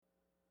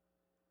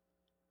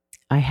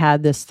I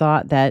had this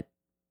thought that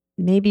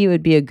maybe it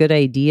would be a good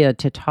idea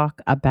to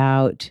talk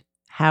about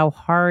how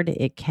hard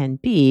it can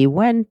be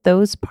when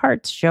those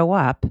parts show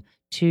up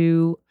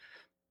to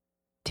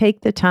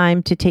take the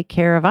time to take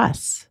care of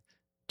us,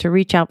 to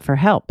reach out for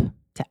help,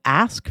 to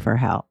ask for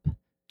help,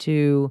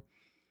 to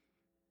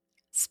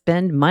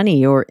spend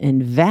money or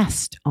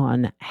invest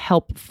on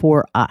help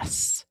for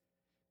us.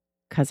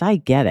 Because I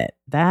get it.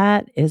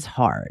 That is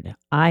hard.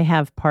 I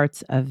have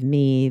parts of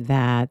me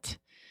that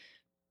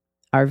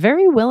are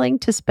very willing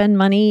to spend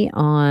money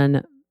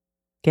on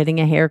getting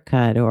a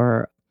haircut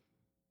or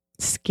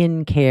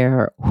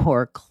skincare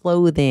or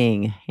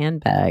clothing,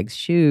 handbags,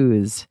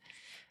 shoes,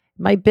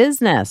 my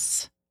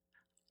business.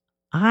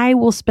 I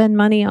will spend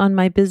money on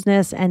my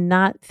business and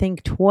not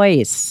think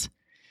twice.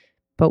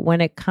 But when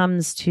it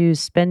comes to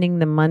spending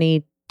the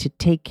money to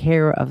take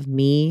care of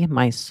me,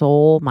 my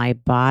soul, my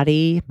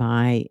body,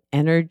 my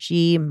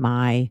energy,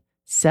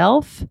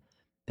 myself,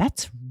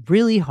 that's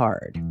really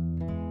hard.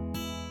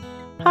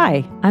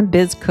 Hi, I'm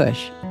Biz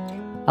Cush,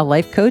 a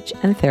life coach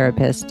and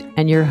therapist,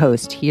 and your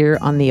host here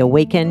on the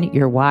Awaken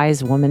Your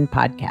Wise Woman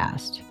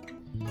podcast.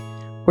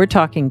 We're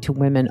talking to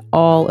women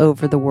all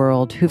over the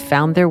world who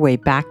found their way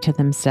back to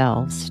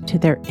themselves, to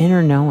their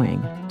inner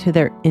knowing, to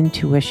their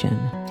intuition,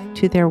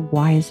 to their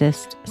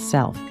wisest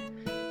self.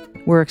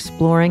 We're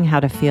exploring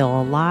how to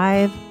feel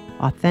alive,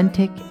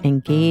 authentic,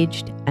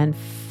 engaged, and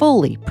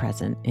fully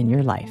present in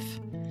your life.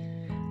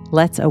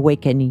 Let's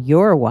awaken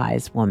your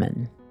wise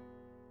woman.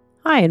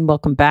 Hi, and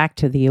welcome back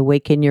to the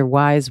Awaken Your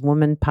Wise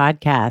Woman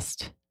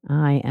podcast.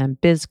 I am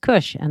Biz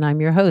Cush, and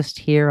I'm your host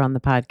here on the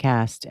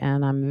podcast.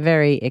 And I'm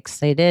very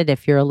excited.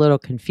 If you're a little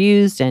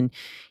confused and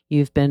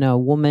you've been a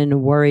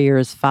Woman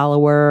Warriors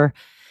follower,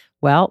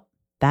 well,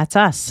 that's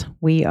us.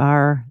 We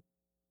are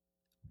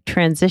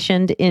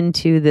transitioned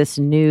into this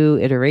new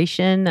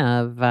iteration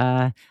of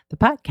the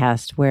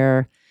podcast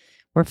where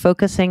we're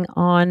focusing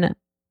on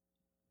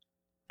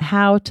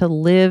how to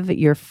live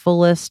your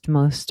fullest,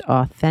 most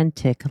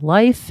authentic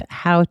life,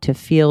 how to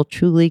feel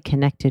truly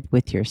connected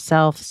with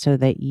yourself so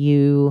that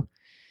you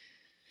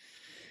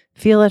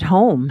feel at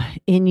home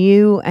in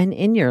you and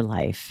in your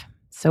life.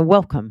 So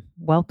welcome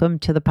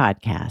to the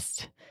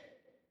podcast.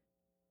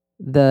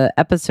 The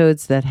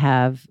episodes that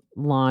have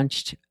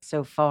launched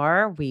so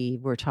far, we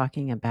were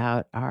talking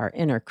about our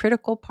inner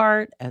critical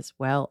part as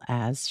well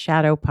as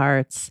shadow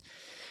parts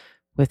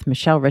with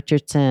Michelle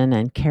Richardson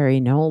and Carrie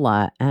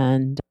Nola.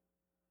 And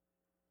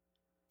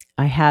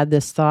I had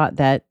this thought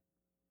that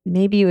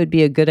maybe it would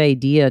be a good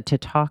idea to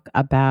talk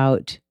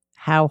about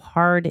how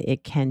hard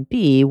it can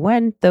be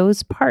when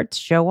those parts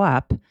show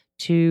up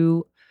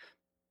to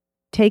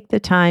take the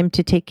time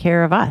to take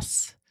care of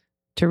us,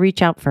 to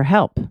reach out for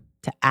help,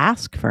 to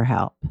ask for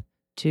help,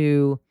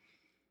 to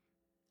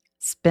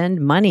spend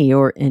money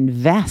or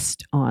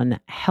invest on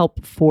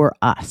help for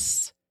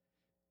us.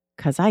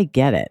 Because I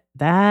get it.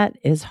 That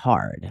is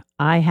hard.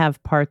 I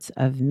have parts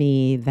of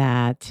me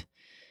that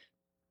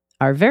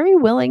are very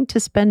willing to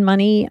spend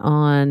money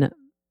on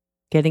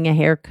getting a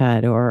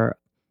haircut or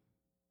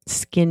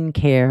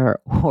skincare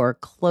or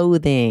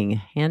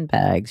clothing,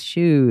 handbags,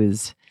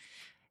 shoes,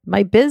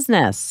 my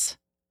business.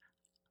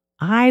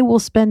 I will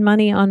spend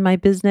money on my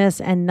business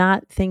and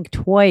not think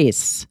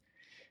twice.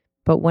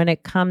 But when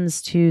it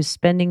comes to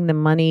spending the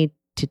money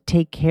to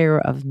take care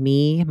of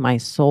me, my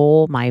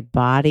soul, my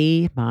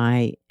body,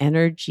 my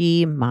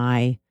energy,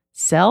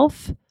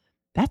 myself,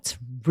 that's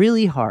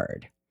really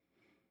hard.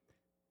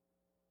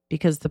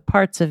 Because the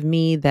parts of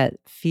me that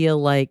feel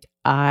like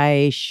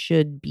I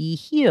should be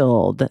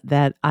healed,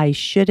 that I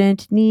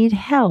shouldn't need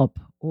help,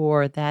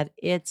 or that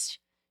it's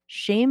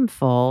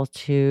shameful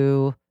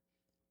to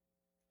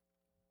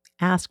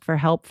ask for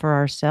help for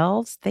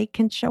ourselves, they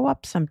can show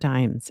up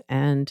sometimes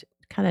and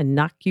kind of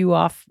knock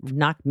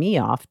me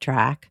off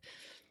track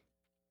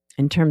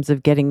in terms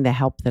of getting the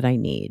help that I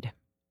need.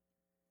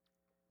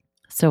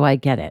 So I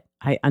get it.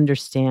 I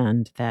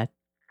understand that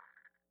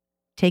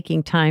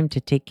taking time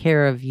to take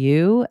care of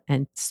you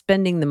and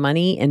spending the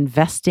money,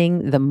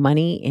 investing the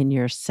money in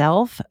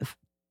yourself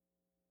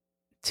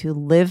to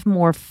live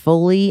more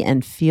fully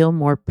and feel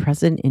more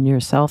present in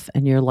yourself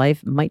and your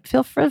life might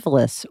feel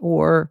frivolous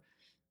or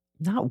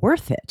not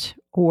worth it,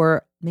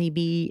 or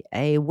maybe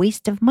a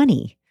waste of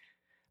money.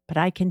 But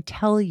I can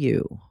tell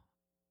you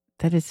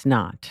that it's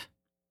not,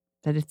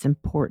 that it's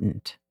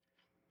important.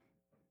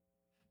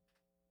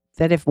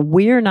 That if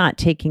we're not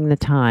taking the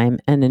time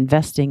and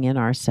investing in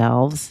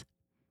ourselves,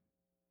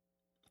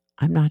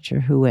 I'm not sure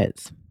who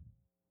is.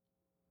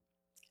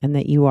 And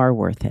that you are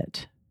worth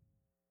it.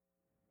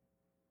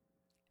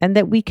 And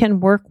that we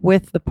can work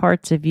with the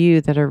parts of you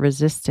that are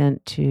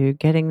resistant to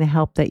getting the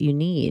help that you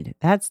need.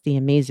 That's the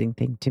amazing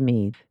thing to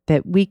me.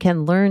 That we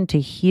can learn to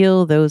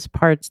heal those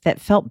parts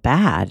that felt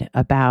bad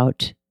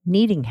about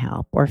needing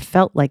help or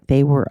felt like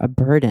they were a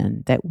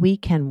burden. That we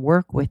can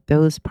work with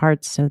those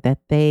parts so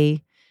that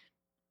they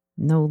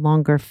no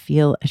longer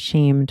feel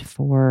ashamed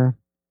for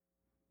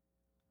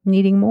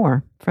needing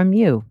more from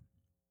you.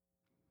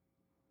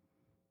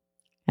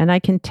 And I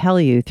can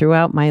tell you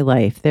throughout my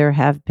life, there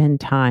have been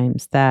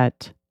times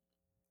that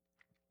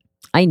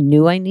I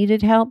knew I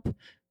needed help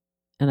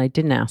and I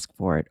didn't ask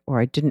for it, or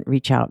I didn't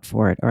reach out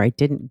for it, or I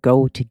didn't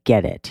go to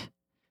get it.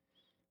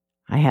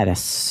 I had a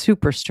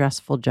super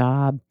stressful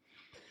job.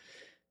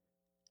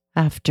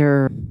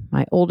 After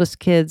my oldest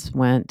kids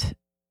went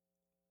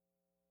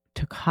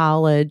to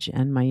college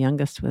and my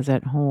youngest was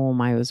at home,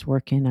 I was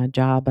working a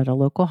job at a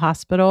local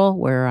hospital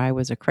where I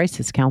was a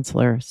crisis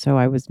counselor. So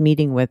I was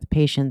meeting with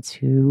patients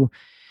who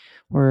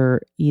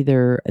were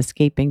either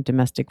escaping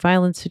domestic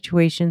violence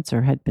situations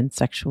or had been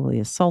sexually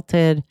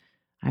assaulted.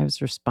 I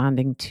was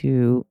responding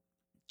to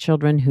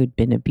children who'd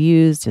been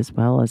abused as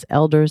well as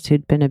elders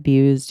who'd been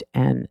abused.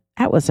 And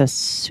that was a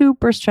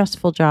super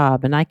stressful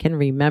job. And I can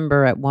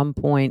remember at one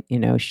point,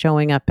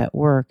 showing up at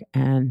work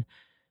and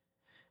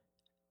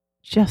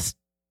just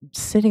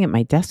sitting at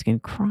my desk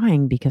and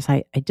crying because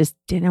I just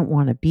didn't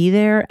want to be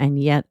there.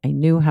 And yet I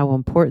knew how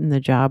important the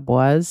job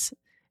was.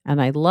 And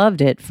I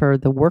loved it for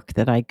the work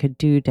that I could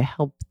do to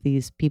help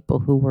these people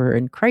who were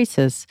in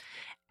crisis.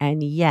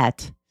 And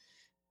yet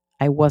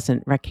I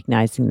wasn't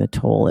recognizing the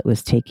toll it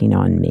was taking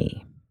on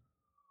me.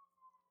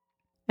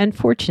 And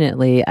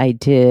fortunately, I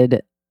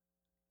did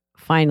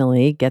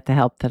finally get the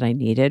help that I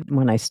needed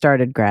when I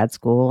started grad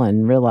school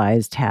and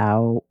realized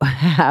how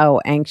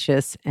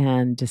anxious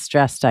and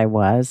distressed I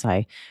was.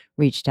 I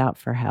reached out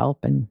for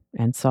help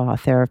and saw a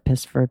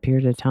therapist for a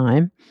period of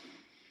time.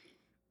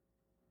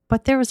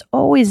 But there was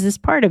always this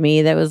part of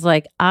me that was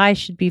like, I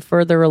should be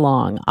further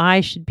along.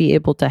 I should be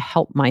able to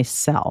help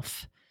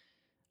myself.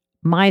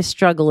 My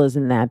struggle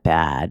isn't that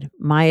bad.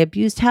 My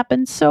abuse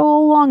happened so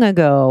long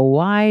ago.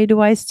 Why do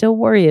I still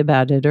worry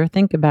about it or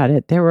think about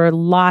it? There were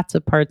lots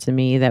of parts of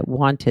me that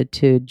wanted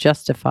to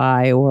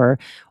justify or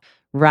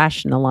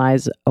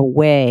rationalize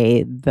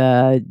away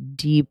the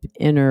deep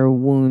inner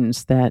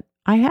wounds that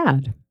I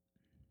had.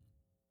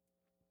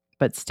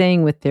 But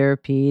staying with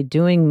therapy,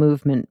 doing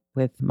movement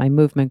with my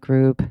movement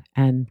group,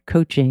 and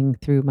coaching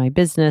through my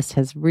business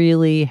has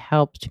really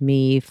helped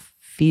me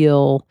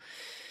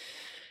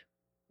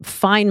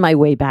find my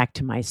way back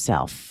to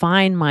myself,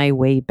 find my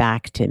way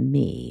back to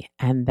me.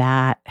 And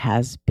that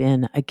has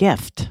been a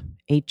gift,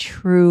 a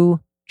true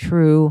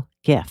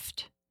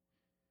gift.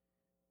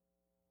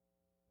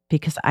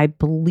 Because I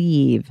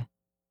believe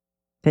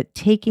that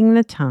taking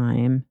the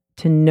time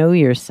to know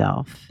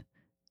yourself,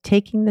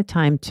 taking the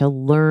time to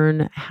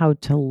learn how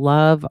to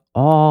love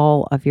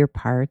all of your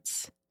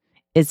parts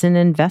is an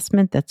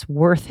investment that's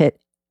worth it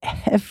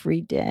every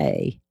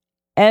day.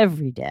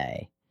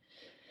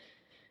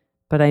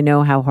 But I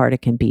know how hard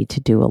it can be to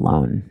do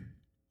alone.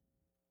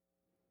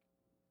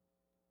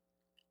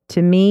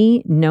 To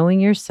me, knowing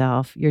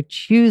yourself, you're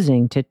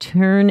choosing to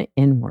turn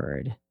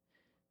inward,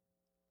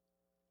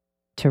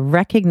 to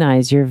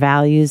recognize your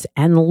values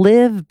and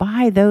live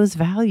by those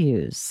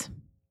values.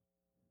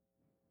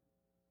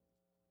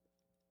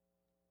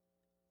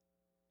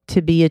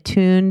 To be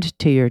attuned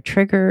to your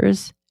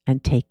triggers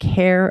and take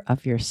care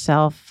of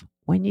yourself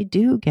when you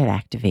do get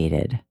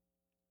activated.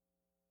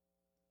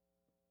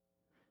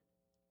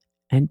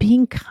 And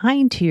being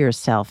kind to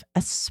yourself,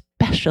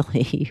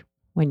 especially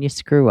when you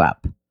screw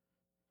up.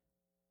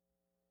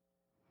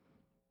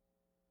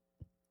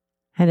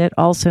 And it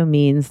also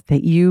means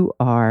that you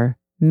are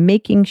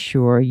making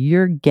sure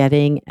you're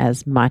getting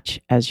as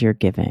much as you're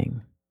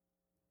giving.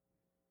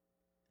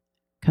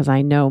 Because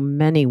I know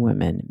many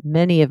women,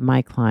 many of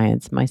my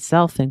clients,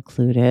 myself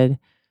included,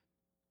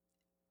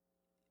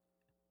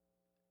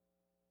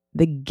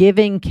 the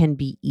giving can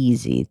be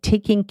easy.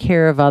 Taking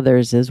care of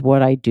others is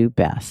what I do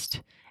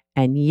best.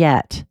 And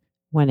yet,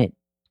 when it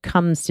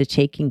comes to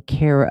taking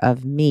care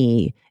of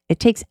me, it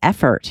takes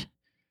effort,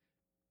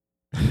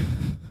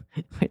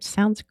 which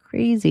sounds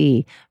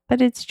crazy,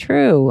 but it's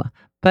true.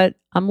 But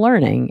I'm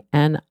learning,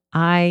 and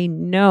I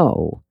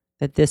know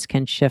that this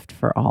can shift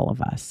for all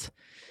of us,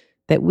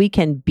 that we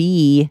can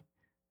be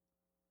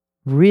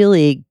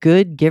really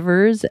good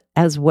givers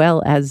as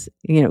well as,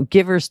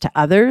 givers to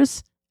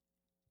others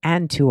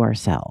and to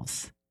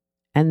ourselves.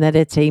 And that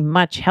it's a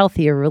much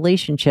healthier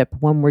relationship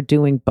when we're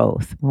doing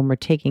both, when we're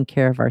taking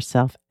care of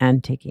ourselves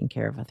and taking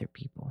care of other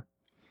people.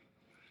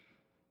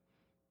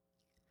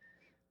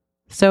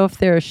 So if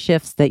there are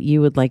shifts that you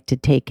would like to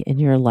take in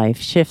your life,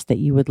 shifts that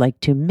you would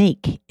like to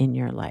make in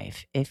your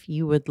life, if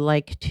you would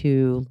like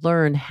to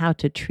learn how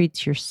to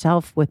treat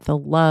yourself with the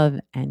love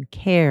and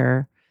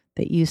care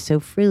that you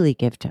so freely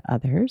give to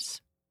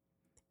others,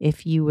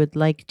 if you would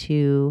like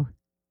to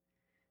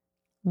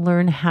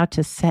learn how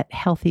to set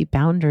healthy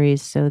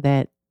boundaries so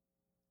that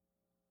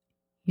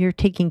you're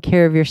taking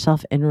care of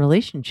yourself in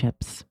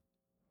relationships.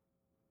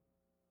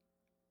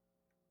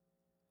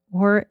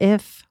 Or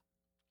if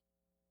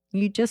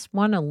you just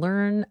want to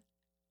learn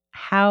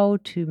how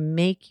to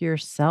make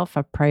yourself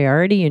a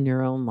priority in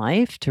your own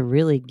life, to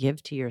really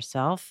give to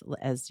yourself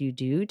as you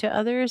do to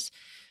others,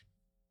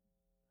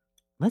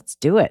 let's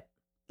do it.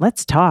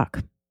 Let's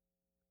talk.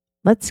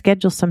 Let's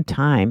schedule some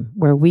time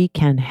where we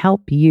can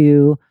help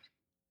you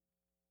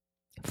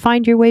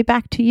find your way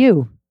back to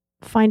you.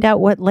 Find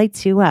out what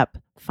lights you up.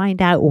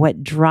 Find out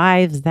what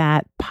drives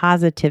that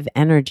positive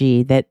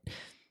energy that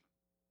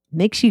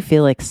makes you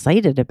feel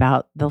excited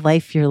about the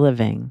life you're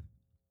living,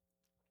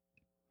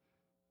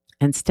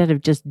 instead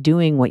of just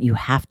doing what you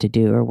have to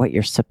do or what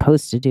you're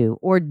supposed to do,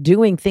 or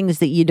doing things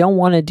that you don't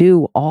want to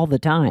do all the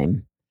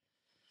time.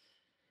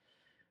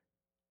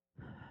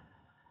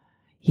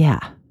 Yeah,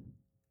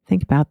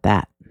 think about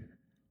that.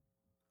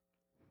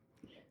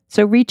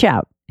 So reach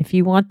out if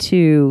you want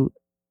to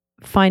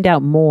find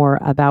out more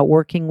about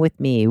working with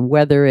me,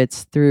 whether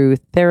it's through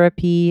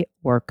therapy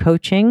or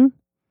coaching.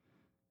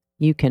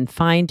 You can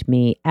find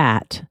me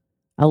at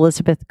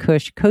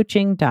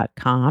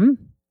elizabethcushcoaching.com.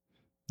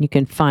 You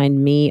can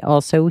find me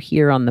also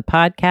here on the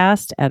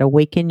podcast at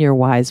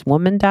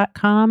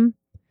awakenyourwisewoman.com.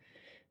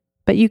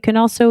 But you can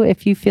also,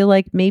 if you feel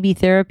like maybe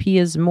therapy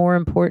is more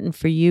important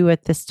for you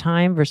at this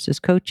time versus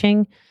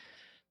coaching,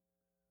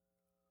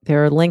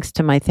 there are links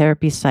to my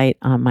therapy site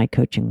on my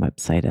coaching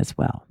website as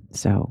well.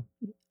 So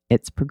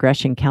it's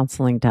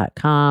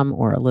progressioncounseling.com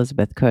or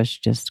Elizabeth Cush.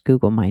 Just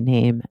Google my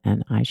name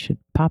and I should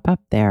pop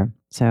up there.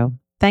 So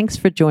thanks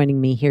for joining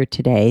me here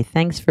today.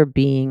 Thanks for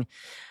being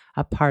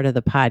a part of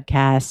the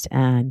podcast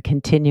and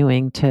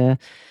continuing to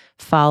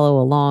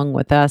follow along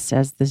with us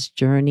as this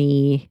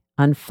journey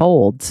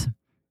unfolds.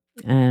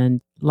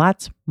 And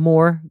lots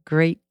more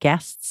great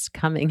guests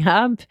coming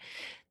up.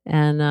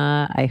 And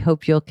I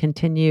hope you'll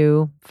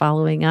continue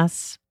following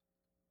us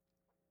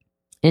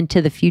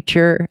into the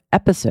future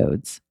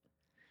episodes.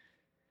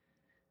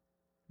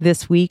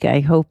 This week, I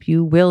hope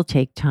you will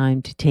take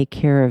time to take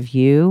care of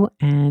you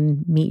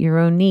and meet your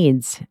own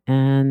needs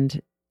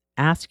and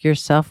ask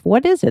yourself,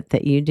 what is it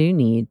that you do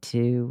need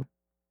to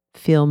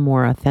feel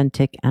more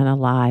authentic and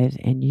alive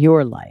in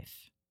your life?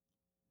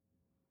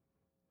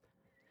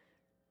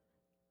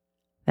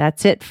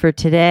 That's it for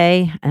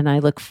today, and I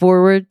look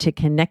forward to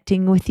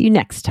connecting with you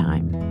next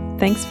time.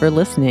 Thanks for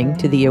listening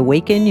to the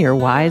Awaken Your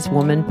Wise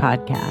Woman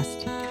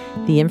podcast.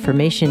 The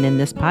information in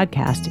this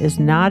podcast is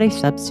not a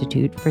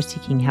substitute for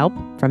seeking help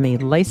from a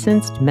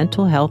licensed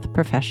mental health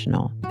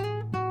professional.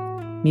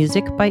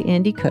 Music by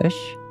Andy Cush,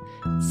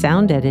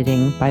 sound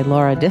editing by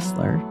Laura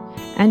Disler,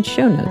 and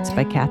show notes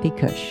by Kathy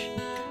Cush.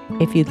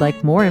 If you'd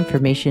like more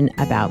information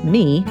about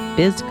me,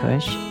 Biz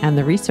Cush, and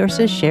the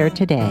resources shared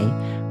today,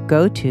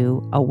 go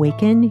to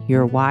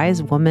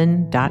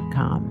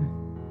awakenyourwisewoman.com.